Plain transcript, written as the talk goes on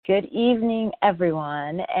Good evening,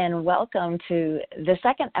 everyone, and welcome to the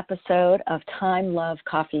second episode of Time, Love,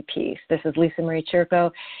 Coffee, Peace. This is Lisa Marie Churko.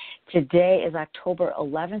 Today is October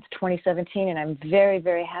 11th, 2017, and I'm very,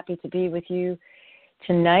 very happy to be with you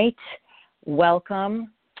tonight.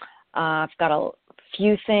 Welcome. I've got a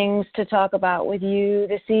few things to talk about with you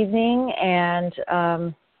this evening, and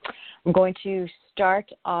I'm going to start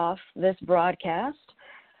off this broadcast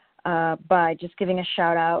by just giving a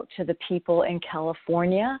shout out to the people in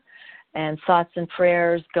California, and thoughts and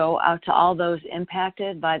prayers go out to all those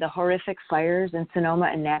impacted by the horrific fires in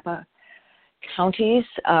Sonoma and Napa counties.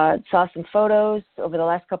 Saw some photos over the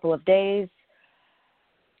last couple of days.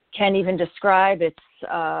 Can't even describe. It's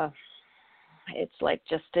like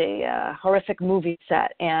just a horrific movie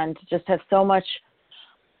set, and just have so much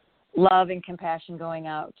love and compassion going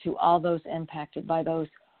out to all those impacted by those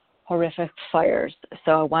horrific fires.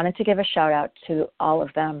 So I wanted to give a shout out to all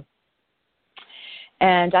of them.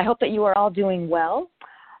 And I hope that you are all doing well.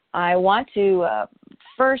 I want to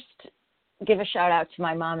first give a shout out to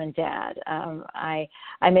my mom and dad. I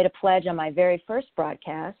made a pledge on my very first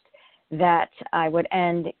broadcast that I would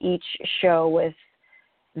end each show with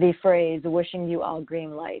the phrase, wishing you all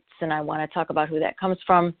green lights. And I want to talk about who that comes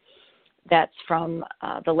from. That's from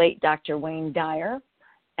the late Dr. Wayne Dyer.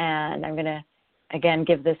 And I'm going to, again,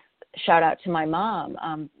 give this shout out to my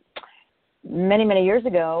mom. Many, many years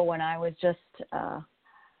ago, when I was just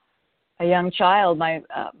a young child, my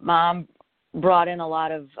mom brought in a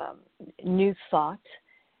lot of new thought,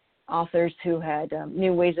 authors who had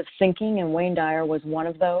new ways of thinking, and Wayne Dyer was one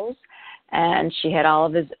of those. And she had all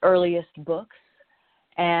of his earliest books.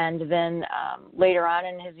 And then later on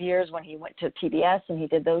in his years, when he went to PBS and he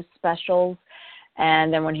did those specials,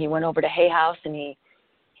 and then when he went over to Hay House and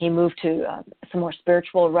he moved to some more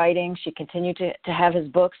spiritual writing, she continued to have his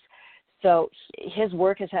books. So his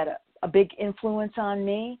work has had a big influence on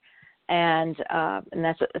me, and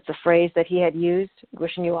it's a phrase that he had used,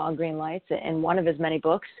 wishing you all green lights, in one of his many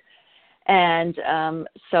books. And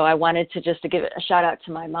so I wanted to just to give a shout out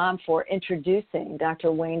to my mom for introducing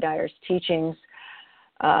Dr. Wayne Dyer's teachings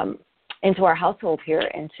into our household here,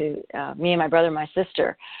 into me and my brother and my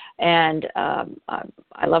sister. And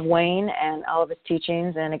I love Wayne and all of his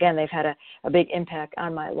teachings. And again, they've had a big impact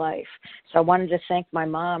on my life. So I wanted to thank my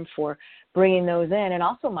mom for bringing those in. And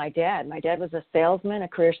also my dad. My dad was a salesman, a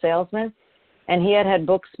career salesman. And he had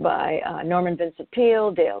books by Norman Vincent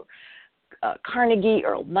Peale, Dale Carnegie,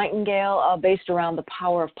 Earl Nightingale, all based around the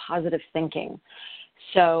power of positive thinking.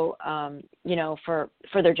 So, for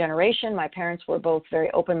their generation, my parents were both very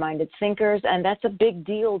open-minded thinkers, and that's a big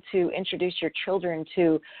deal to introduce your children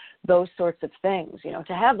to those sorts of things,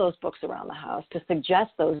 to have those books around the house, to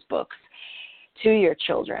suggest those books to your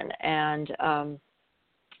children. And,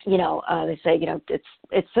 they say,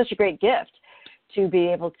 it's such a great gift to be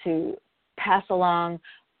able to pass along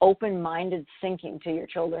open-minded thinking to your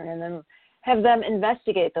children, and then have them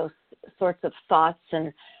investigate those sorts of thoughts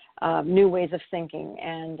and new ways of thinking,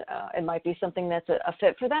 and it might be something that's a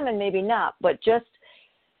fit for them and maybe not, but just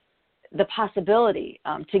the possibility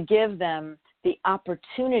to give them the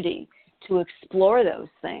opportunity to explore those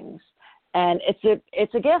things. And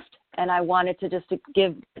it's a gift, and I wanted to just to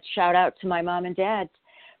give a shout out to my mom and dad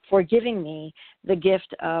for giving me the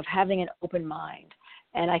gift of having an open mind,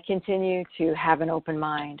 and I continue to have an open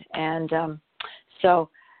mind. And so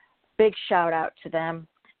big shout out to them.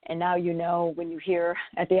 And now when you hear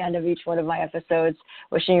at the end of each one of my episodes,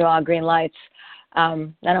 wishing you all green lights,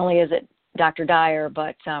 not only is it Dr. Dyer,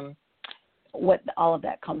 but what all of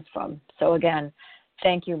that comes from. So again,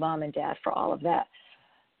 thank you, Mom and Dad, for all of that.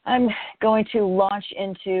 I'm going to launch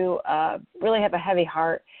into really have a heavy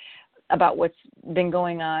heart about what's been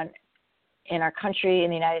going on in our country, in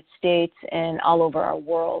the United States, and all over our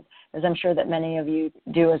world, as I'm sure that many of you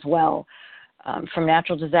do as well, from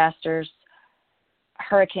natural disasters,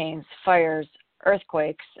 hurricanes, fires,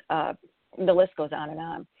 earthquakes, the list goes on and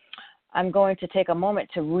on. I'm going to take a moment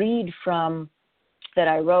to read from that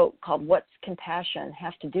I wrote called What's Compassion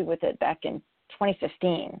Have to Do with It back in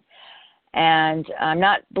 2015. And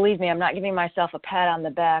believe me, I'm not giving myself a pat on the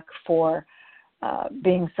back for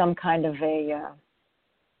being some kind of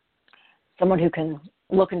someone who can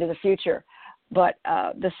look into the future. But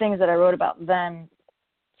the things that I wrote about then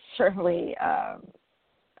certainly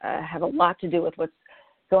have a lot to do with what's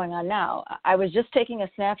going on now. I was just taking a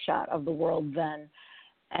snapshot of the world then,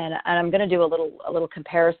 and I'm going to do a little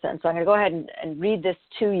comparison. So I'm going to go ahead and read this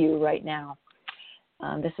to you right now.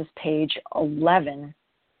 This is page 11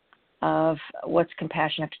 of What's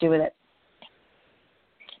Compassion Have to Do with It.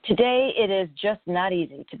 Today, it is just not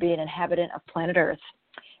easy to be an inhabitant of planet Earth.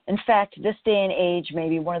 In fact, this day and age may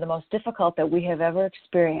be one of the most difficult that we have ever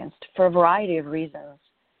experienced for a variety of reasons.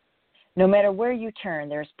 No matter where you turn,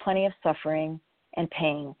 there's plenty of suffering and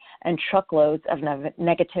pain and truckloads of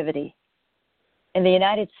negativity. In the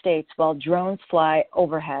United States, while drones fly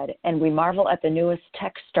overhead and we marvel at the newest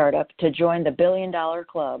tech startup to join the billion-dollar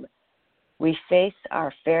club, we face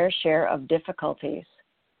our fair share of difficulties.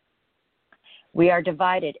 We are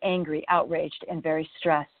divided, angry, outraged, and very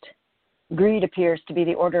stressed. Greed appears to be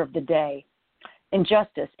the order of the day.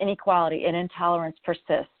 Injustice, inequality, and intolerance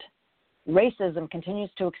persist. Racism continues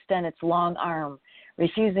to extend its long arm,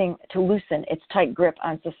 refusing to loosen its tight grip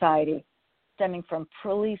on society. Stemming from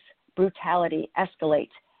police brutality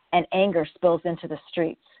escalates, and anger spills into the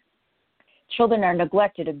streets. Children are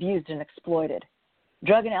neglected, abused, and exploited.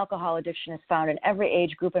 Drug and alcohol addiction is found in every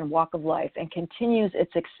age group and walk of life and continues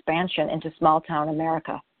its expansion into small-town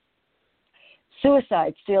America.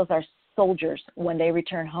 Suicide steals our soldiers when they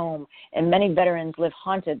return home, and many veterans live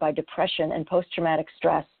haunted by depression and post-traumatic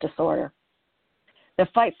stress disorder. The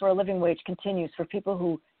fight for a living wage continues for people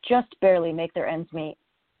who just barely make their ends meet.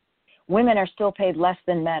 Women are still paid less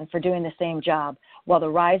than men for doing the same job, while the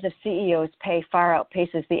rise of CEOs' pay far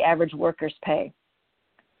outpaces the average worker's pay.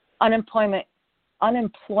 Unemployment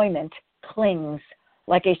clings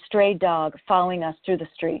like a stray dog following us through the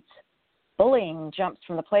streets. Bullying jumps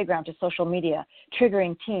from the playground to social media,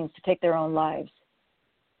 triggering teens to take their own lives.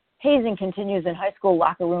 Hazing continues in high school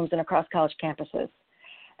locker rooms and across college campuses.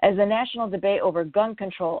 As the national debate over gun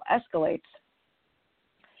control escalates,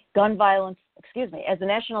 as the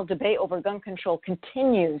national debate over gun control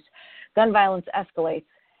continues, gun violence escalates,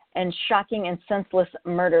 and shocking and senseless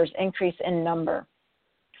murders increase in number.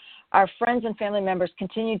 Our friends and family members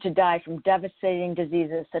continue to die from devastating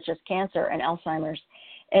diseases such as cancer and Alzheimer's,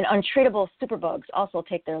 and untreatable superbugs also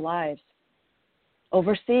take their lives.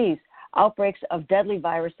 Overseas, outbreaks of deadly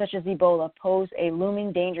virus such as Ebola pose a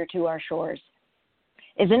looming danger to our shores.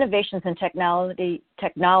 As innovations in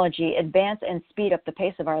technology advance and speed up the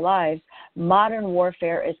pace of our lives, modern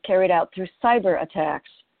warfare is carried out through cyber attacks.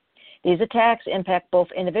 These attacks impact both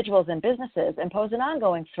individuals and businesses and pose an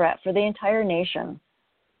ongoing threat for the entire nation.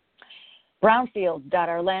 Brownfields dot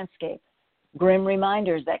our landscape, grim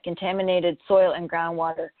reminders that contaminated soil and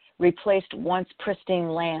groundwater replaced once pristine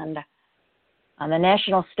land. On the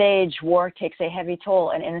national stage, war takes a heavy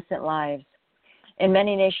toll on innocent lives. In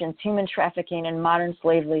many nations, human trafficking and modern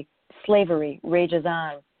slavery rages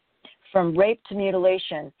on. From rape to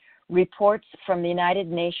mutilation, reports from the United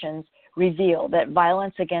Nations reveal that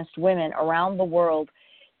violence against women around the world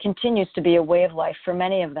continues to be a way of life for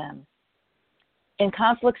many of them. In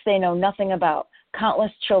conflicts they know nothing about,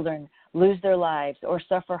 countless children lose their lives or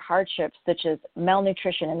suffer hardships such as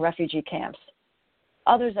malnutrition in refugee camps.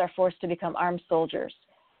 Others are forced to become armed soldiers.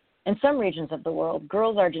 In some regions of the world,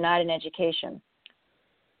 girls are denied an education.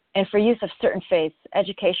 And for youth of certain faiths,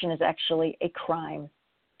 education is actually a crime.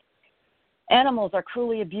 Animals are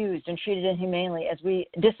cruelly abused and treated inhumanely as we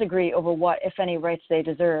disagree over what, if any, rights they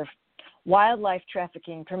deserve. Wildlife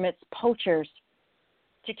trafficking permits poachers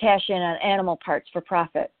to cash in on animal parts for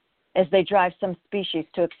profit as they drive some species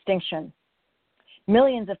to extinction.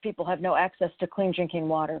 Millions of people have no access to clean drinking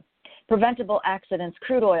water. Preventable accidents,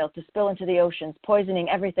 crude oil to spill into the oceans, poisoning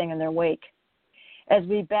everything in their wake. As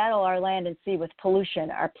we battle our land and sea with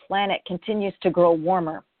pollution, our planet continues to grow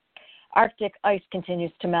warmer. Arctic ice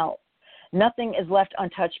continues to melt. Nothing is left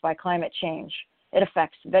untouched by climate change. It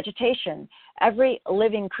affects vegetation, every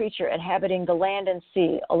living creature inhabiting the land and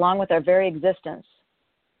sea, along with our very existence.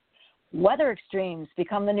 Weather extremes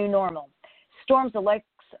become the new normal. Storms the likes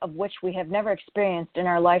of which we have never experienced in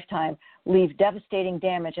our lifetime leave devastating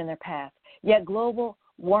damage in their path. Yet global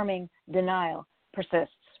warming denial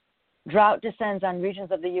persists. Drought descends on regions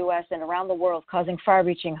of the U.S. and around the world, causing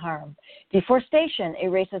far-reaching harm. Deforestation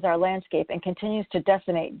erases our landscape and continues to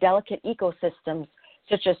decimate delicate ecosystems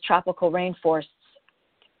such as tropical rainforests.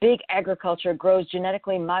 Big agriculture grows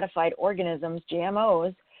genetically modified organisms,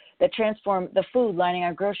 GMOs, that transform the food lining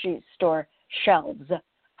our grocery store shelves.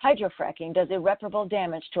 Hydrofracking does irreparable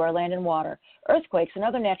damage to our land and water. Earthquakes and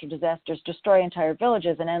other natural disasters destroy entire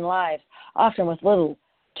villages and end lives, often with little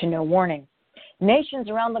to no warning. Nations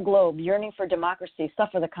around the globe yearning for democracy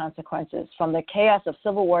suffer the consequences, from the chaos of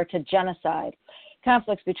civil war to genocide.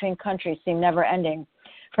 Conflicts between countries seem never-ending.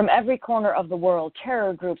 From every corner of the world,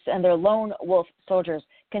 terror groups and their lone wolf soldiers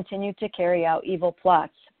continue to carry out evil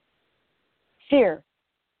plots. Fear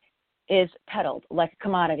is peddled like a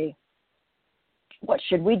commodity. What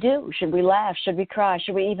should we do? Should we laugh? Should we cry?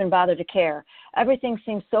 Should we even bother to care? Everything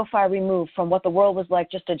seems so far removed from what the world was like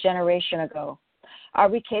just a generation ago. Are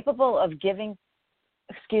we capable of giving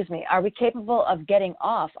are we capable of getting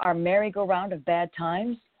off our merry-go-round of bad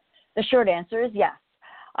times? The short answer is yes.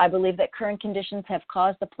 I believe that current conditions have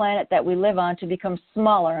caused the planet that we live on to become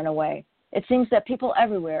smaller in a way. It seems that people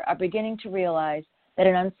everywhere are beginning to realize that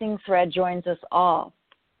an unseen thread joins us all.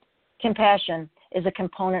 Compassion is a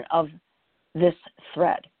component of this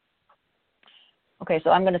thread. Okay,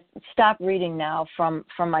 so I'm going to stop reading now from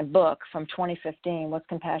my book from 2015, What's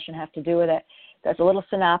Compassion Have to Do with It? That's a little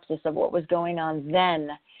synopsis of what was going on then.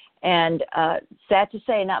 And sad to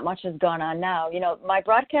say, not much has gone on now. You know, my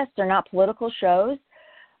broadcasts are not political shows,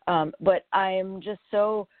 but I am just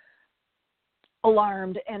so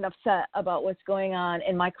alarmed and upset about what's going on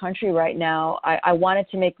in my country right now. I wanted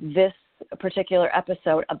to make this particular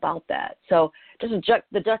episode about that. So just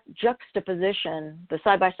the juxtaposition, the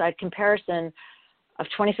side-by-side comparison of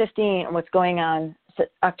 2015 and what's going on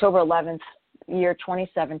October 11th, year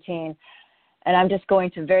 2017. And I'm just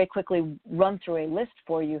going to very quickly run through a list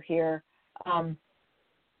for you here.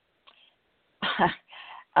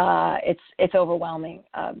 It's overwhelming.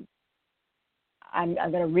 I'm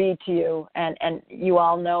going to read to you, and you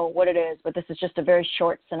all know what it is, but this is just a very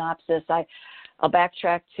short synopsis. I'll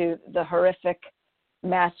backtrack to the horrific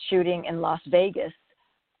mass shooting in Las Vegas.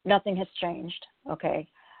 Nothing has changed, okay?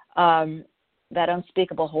 That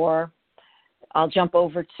unspeakable horror. I'll jump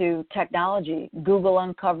over to technology. Google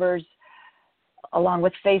uncovers, along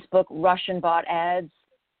with Facebook, Russian-bought ads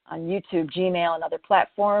on YouTube, Gmail, and other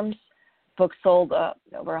platforms. Folks sold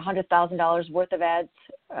over $100,000 worth of ads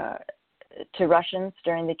to Russians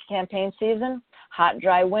during the campaign season. Hot,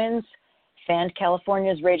 dry winds fanned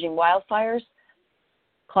California's raging wildfires.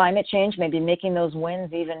 Climate change may be making those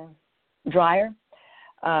winds even drier,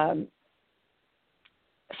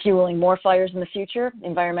 fueling more fires in the future.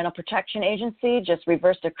 Environmental Protection Agency just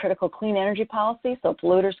reversed a critical clean energy policy so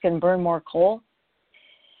polluters can burn more coal.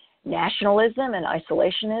 Nationalism and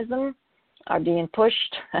isolationism are being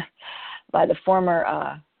pushed by the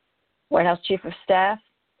former White House Chief of Staff,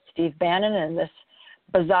 Steve Bannon, and this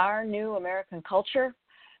bizarre new American culture.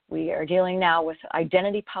 We are dealing now with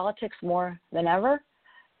identity politics more than ever.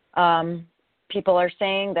 People are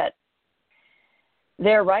saying that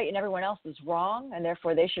they're right and everyone else is wrong, and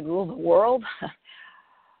therefore they should rule the world.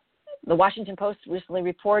 The Washington Post recently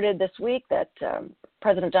reported this week that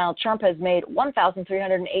President Donald Trump has made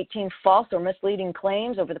 1,318 false or misleading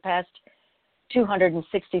claims over the past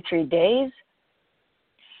 263 days.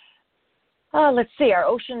 Let's see, our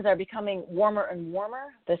oceans are becoming warmer and warmer.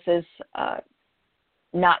 This is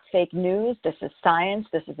not fake news. This is science.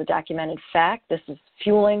 This is a documented fact. This is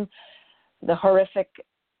fueling the horrific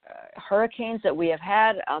hurricanes that we have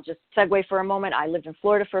had. I'll just segue for a moment. I lived in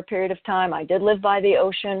Florida for a period of time. I did live by the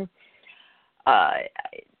ocean.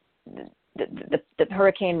 The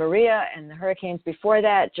Hurricane Maria and the hurricanes before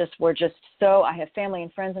that I have family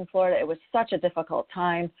and friends in Florida. It was such a difficult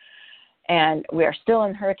time. And we are still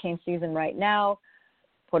in hurricane season right now.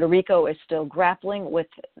 Puerto Rico is still grappling with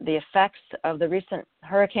the effects of the recent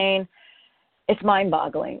hurricane. It's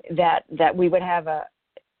mind-boggling that we would have an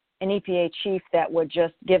EPA chief that would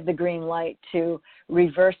just give the green light to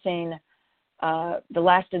reversing the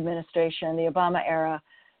last administration, the Obama era,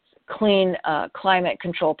 clean climate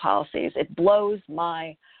control policies. It blows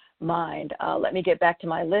my mind. Let me get back to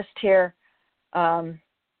my list here.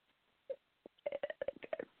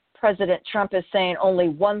 President Trump is saying only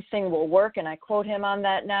one thing will work, and I quote him on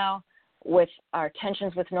that now, with our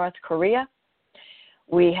tensions with North Korea.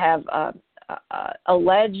 We have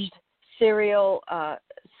alleged serial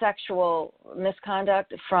sexual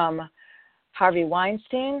misconduct from Harvey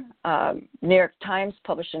Weinstein. New York Times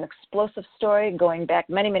published an explosive story going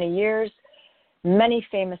back many, many years. Many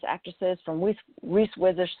famous actresses from Reese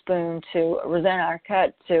Witherspoon to Rosanna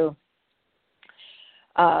Arquette to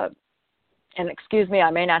and excuse me,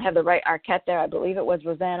 I may not have the right Arquette there. I believe it was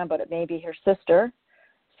Rosanna, but it may be her sister.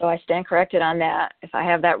 So I stand corrected on that. If I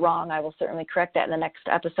have that wrong, I will certainly correct that in the next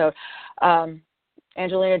episode.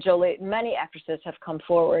 Angelina Jolie, many actresses have come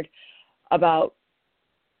forward about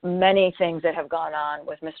many things that have gone on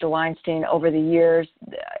with Mr. Weinstein over the years.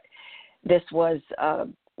 This was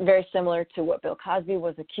very similar to what Bill Cosby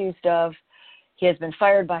was accused of. He has been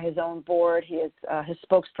fired by his own board. His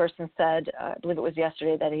spokesperson said, I believe it was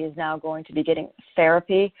yesterday, that he is now going to be getting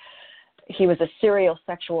therapy. He was a serial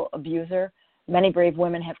sexual abuser. Many brave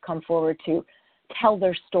women have come forward to tell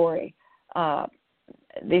their story.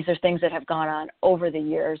 These are things that have gone on over the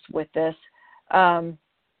years with this.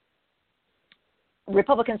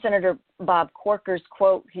 Republican Senator Bob Corker's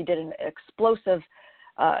quote, he did an explosive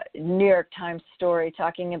New York Times story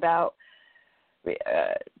talking about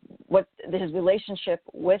what his relationship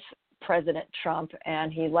with President Trump,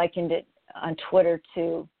 and he likened it on Twitter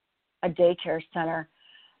to a daycare center.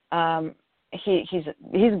 He's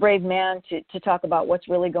a brave man to talk about what's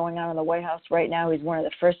really going on in the White House right now. He's one of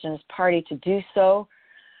the first in his party to do so.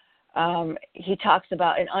 He talks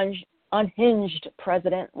about an unhinged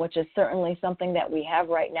president, which is certainly something that we have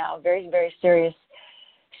right now. Very, very serious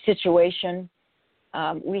situation.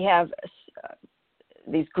 We have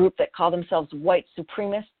these group that call themselves white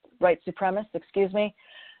supremacists.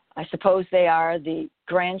 I suppose they are the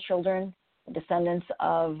grandchildren, descendants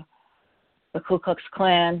of the Ku Klux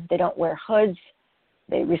Klan. They don't wear hoods.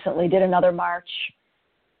 They recently did another march.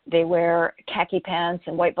 They wear khaki pants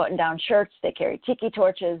and white button-down shirts. They carry tiki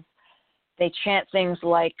torches. They chant things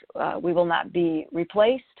like, we will not be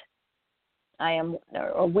replaced.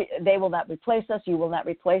 They will not replace us. You will not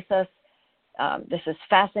replace us. This is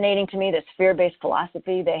fascinating to me, this fear-based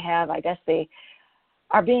philosophy they have. I guess they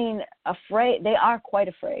are being afraid. They are quite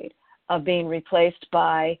afraid of being replaced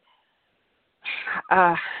by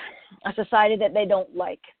a society that they don't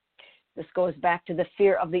like. This goes back to the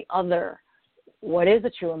fear of the other. What is a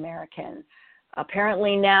true American?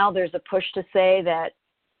 Apparently now there's a push to say that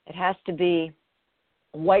it has to be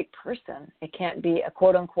a white person. It can't be a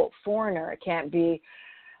quote-unquote foreigner. It can't be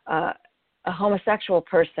a homosexual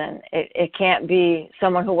person. It can't be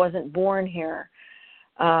someone who wasn't born here.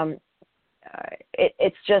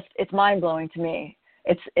 It's mind-blowing to me.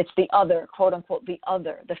 It's the other, quote-unquote, the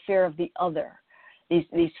other, the fear of the other.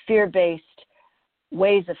 These fear-based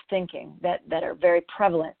ways of thinking that are very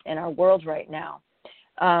prevalent in our world right now.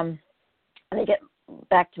 And to get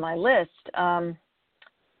back to my list,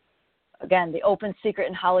 again, the open secret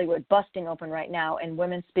in Hollywood busting open right now, and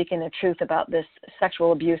women speaking their truth about this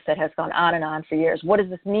sexual abuse that has gone on and on for years. What does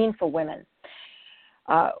this mean for women?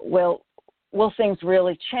 Will things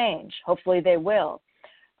really change? Hopefully they will.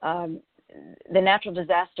 The natural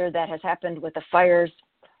disaster that has happened with the fires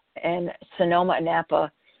in Sonoma and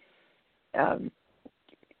Napa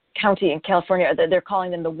County in California, they're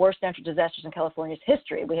calling them the worst natural disasters in California's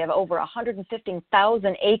history. We have over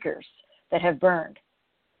 115,000 acres that have burned.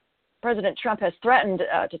 President Trump has threatened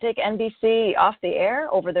to take NBC off the air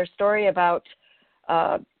over their story about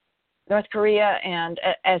North Korea, and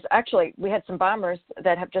as actually we had some bombers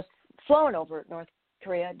that have just flown over North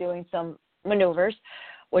Korea doing some maneuvers,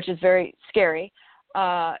 which is very scary.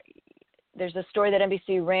 There's a story that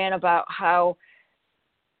NBC ran about how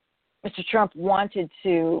Mr. Trump wanted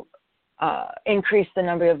to increase the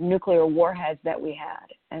number of nuclear warheads that we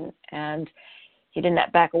had, and he did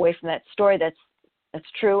not back away from that story. That's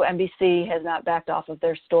true. NBC has not backed off of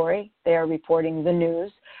their story. They are reporting the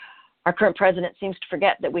news. Our current president seems to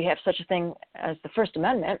forget that we have such a thing as the First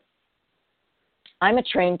Amendment. I'm a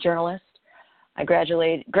trained journalist. I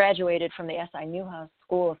graduated from the S.I. Newhouse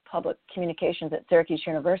School of Public Communications at Syracuse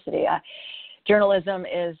University. Journalism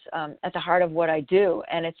is at the heart of what I do,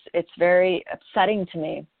 and it's very upsetting to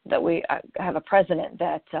me that we have a president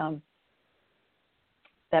that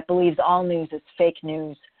believes all news is fake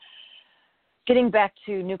news. Getting back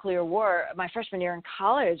to nuclear war, my freshman year in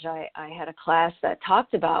college, I had a class that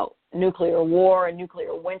talked about nuclear war and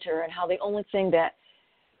nuclear winter and how the only thing that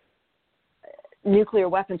nuclear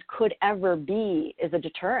weapons could ever be is a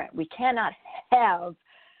deterrent. We cannot have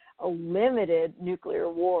a limited nuclear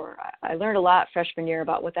war. I learned a lot freshman year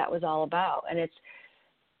about what that was all about, and it's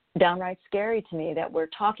downright scary to me that we're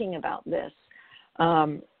talking about this,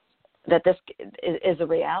 that this is a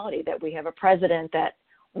reality, that we have a president that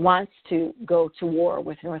wants to go to war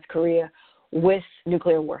with North Korea with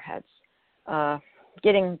nuclear warheads.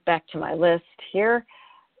 Getting back to my list here,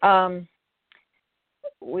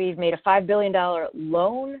 we've made a $5 billion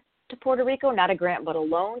loan to Puerto Rico, not a grant, but a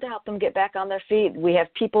loan to help them get back on their feet. We have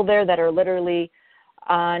people there that are literally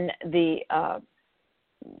on the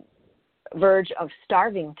verge of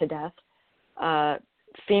starving to death.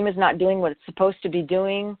 FEMA is not doing what it's supposed to be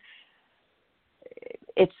doing.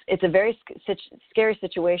 It's a very scary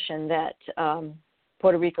situation that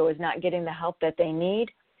Puerto Rico is not getting the help that they need.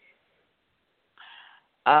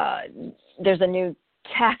 There's a new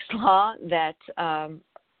tax law that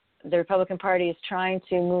the Republican Party is trying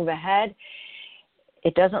to move ahead.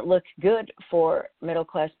 It doesn't look good for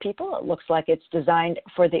middle-class people. It looks like it's designed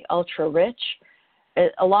for the ultra-rich.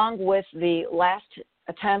 Along with the last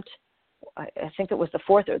attempt, I think it was the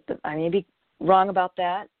fourth, I may be wrong about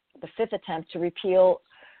that, the fifth attempt to repeal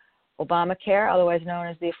Obamacare, otherwise known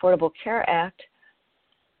as the Affordable Care Act.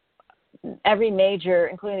 Every major,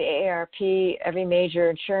 including the AARP, every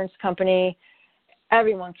major insurance company,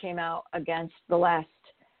 everyone came out against the last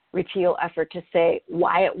repeal effort to say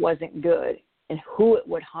why it wasn't good and who it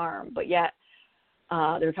would harm. But yet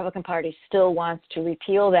the Republican Party still wants to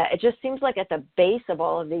repeal that. It just seems like at the base of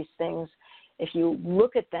all of these things if you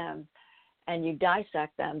look at them and you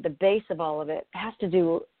dissect them, the base of all of it has to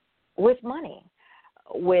do with money,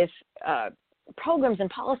 with programs and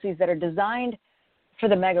policies that are designed for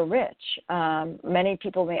the mega rich. Many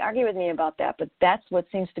people may argue with me about that, but that's what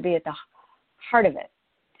seems to be at the heart of it.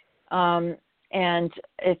 And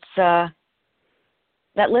it's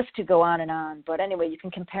that list could go on and on. But anyway, you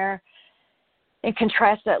can compare and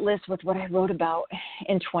contrast that list with what I wrote about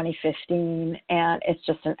in 2015, and it's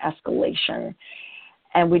just an escalation.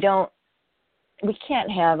 And we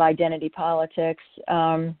can't have identity politics.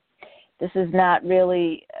 This is not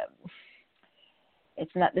really,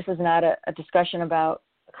 this is not a discussion about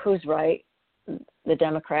who's right, the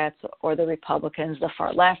Democrats or the Republicans, the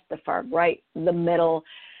far left, the far right, the middle.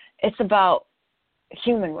 It's about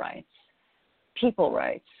human rights, people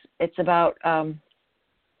rights. It's about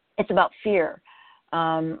fear.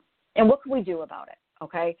 And what can we do about it?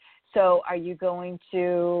 Okay. So are you going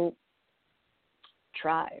to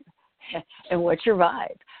tribe? And what's your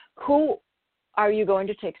vibe? Who are you going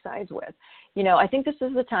to take sides with? I think this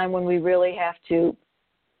is the time when we really have to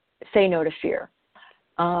say no to fear,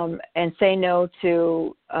 and say no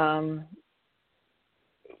to,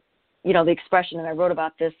 the expression, and I wrote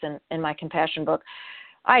about this in my compassion book,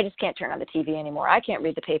 I just can't turn on the TV anymore. I can't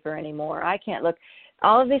read the paper anymore. I can't look.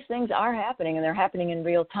 All of these things are happening, and they're happening in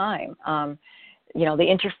real time. The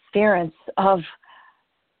interference of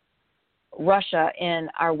Russia in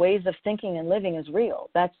our ways of thinking and living is real.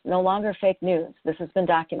 That's no longer fake news. This has been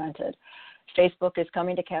documented. Facebook is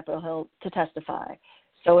coming to Capitol Hill to testify.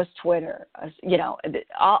 So is Twitter.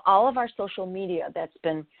 All of our social media that's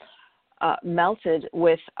been melted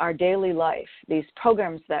with our daily life, these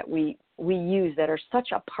programs that we use that are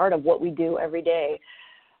such a part of what we do every day.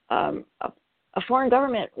 A foreign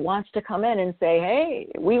government wants to come in and say, hey,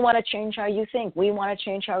 we want to change how you think. We want to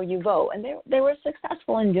change how you vote. And they were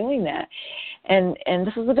successful in doing that. And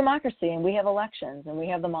this is a democracy, and we have elections, and we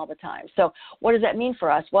have them all the time. So what does that mean for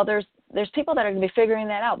us? Well, there's people that are going to be figuring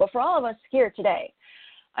that out. But for all of us here today,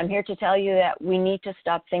 I'm here to tell you that we need to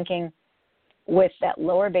stop thinking with that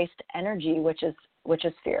lower-based energy, which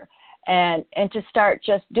is fear, and to start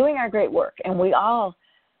just doing our great work. And we're all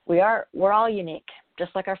unique,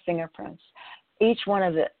 just like our fingerprints. Each one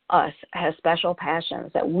of us has special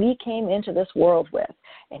passions that we came into this world with,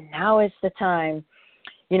 and now is the time.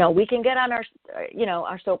 We can get on our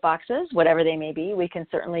soapboxes, whatever they may be. We can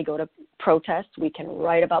certainly go to protests. We can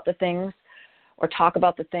write about the things or talk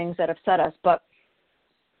about the things that upset us. But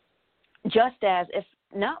just as, if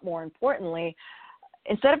not more importantly,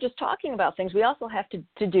 instead of just talking about things, we also have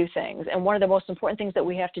to do things. And one of the most important things that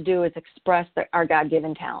we have to do is express our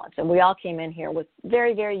God-given talents. And we all came in here with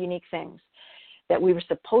very, very unique things that we were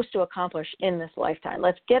supposed to accomplish in this lifetime.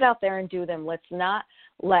 Let's get out there and do them. Let's not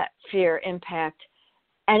let fear impact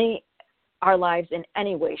our lives in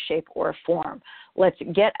any way, shape, or form. Let's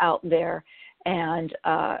get out there and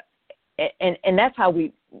that's how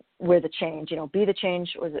we're the change. Be the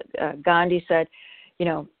change. Was it Gandhi said? Be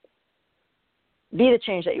the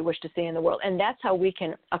change that you wish to see in the world. And that's how we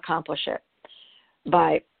can accomplish it,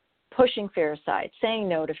 by pushing fear aside, saying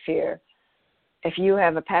no to fear. If you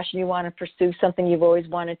have a passion you want to pursue, something you've always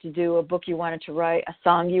wanted to do, a book you wanted to write, a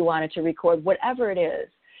song you wanted to record, whatever it is,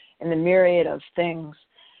 in the myriad of things,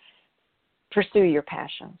 pursue your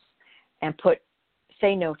passions and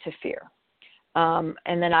say no to fear. And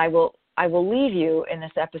then I will leave you in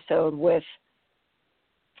this episode with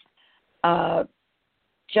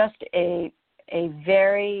just a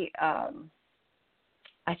very,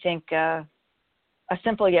 I think, a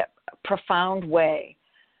simple yet profound way.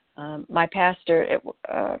 My pastor,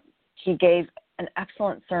 he gave an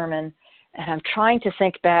excellent sermon, and I'm trying to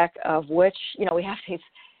think back of which, we have these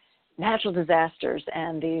natural disasters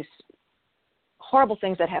and these horrible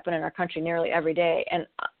things that happen in our country nearly every day. And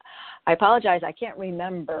I apologize, I can't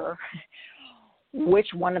remember which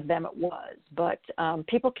one of them it was, but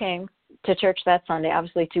people came to church that Sunday,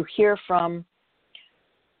 obviously, to hear from,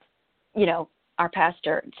 our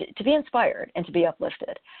pastor, to be inspired and to be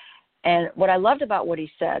uplifted. And what I loved about what he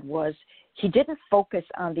said was he didn't focus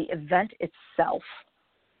on the event itself.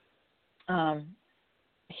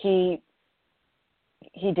 He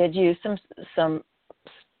did use some.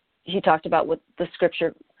 He talked about what the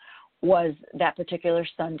scripture was that particular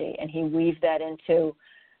Sunday, and he weaved that into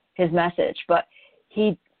his message. But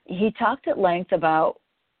he talked at length about,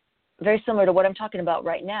 very similar to what I'm talking about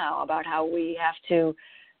right now, about how we have to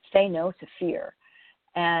say no to fear.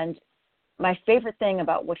 And my favorite thing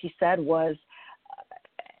about what he said was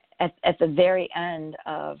at the very end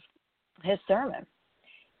of his sermon,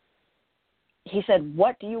 he said,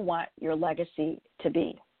 what do you want your legacy to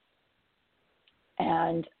be?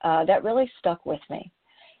 And that really stuck with me.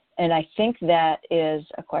 And I think that is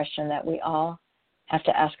a question that we all have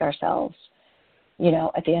to ask ourselves,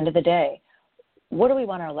 at the end of the day. What do we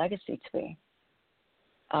want our legacy to be?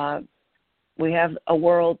 We have a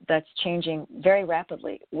world that's changing very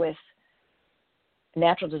rapidly with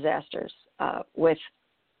natural disasters, with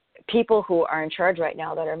people who are in charge right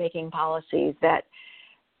now that are making policies that,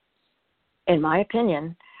 in my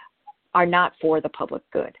opinion, are not for the public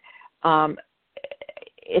good.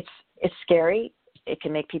 It's scary. It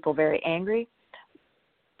can make people very angry.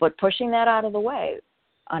 But pushing that out of the way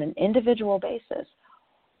on an individual basis,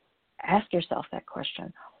 ask yourself that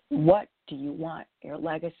question. What do you want your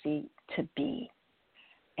legacy to be?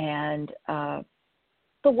 And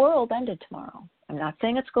the world ended tomorrow. I'm not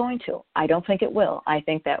saying it's going to. I don't think it will. I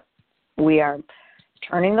think that we are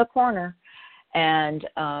turning the corner, and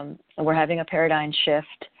we're having a paradigm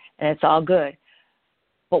shift, and it's all good.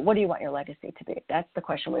 But what do you want your legacy to be? That's the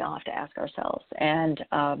question we all have to ask ourselves. And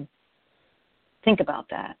think about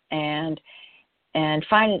that and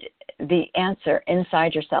find the answer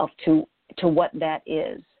inside yourself to what that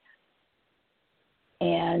is.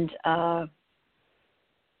 And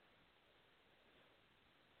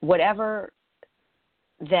whatever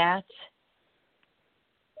that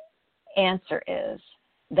answer is,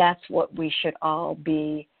 that's what we should all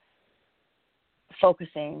be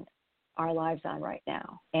focusing our lives on right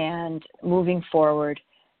now and moving forward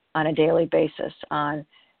on a daily basis on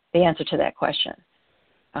the answer to that question.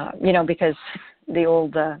 Because the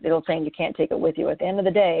old saying, you can't take it with you. At the end of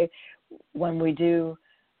the day, when we do,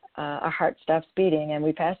 our heart stops beating and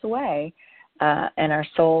we pass away, and our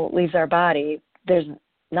soul leaves our body, there's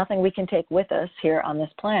nothing we can take with us here on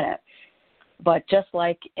this planet. But just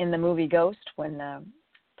like in the movie Ghost, when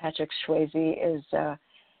Patrick Swayze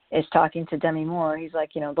is talking to Demi Moore, he's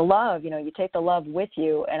like, the love, you take the love with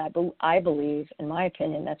you, and I believe, in my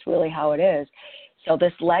opinion, that's really how it is. So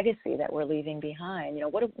this legacy that we're leaving behind,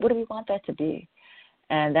 what do we want that to be?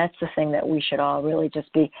 And that's the thing that we should all really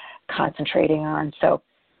just be concentrating on. So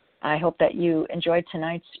I hope that you enjoyed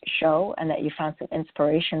tonight's show and that you found some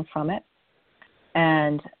inspiration from it.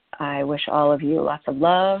 And I wish all of you lots of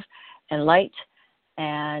love and light,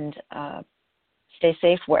 and stay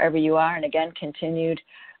safe wherever you are. And again, continued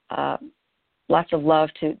lots of love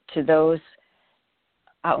to those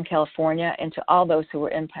out in California and to all those who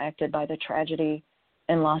were impacted by the tragedy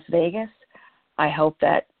in Las Vegas. I hope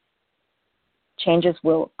that changes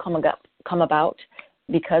will come about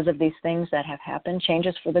because of these things that have happened,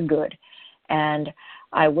 changes for the good. And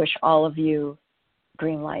I wish all of you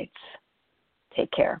green lights. Take care.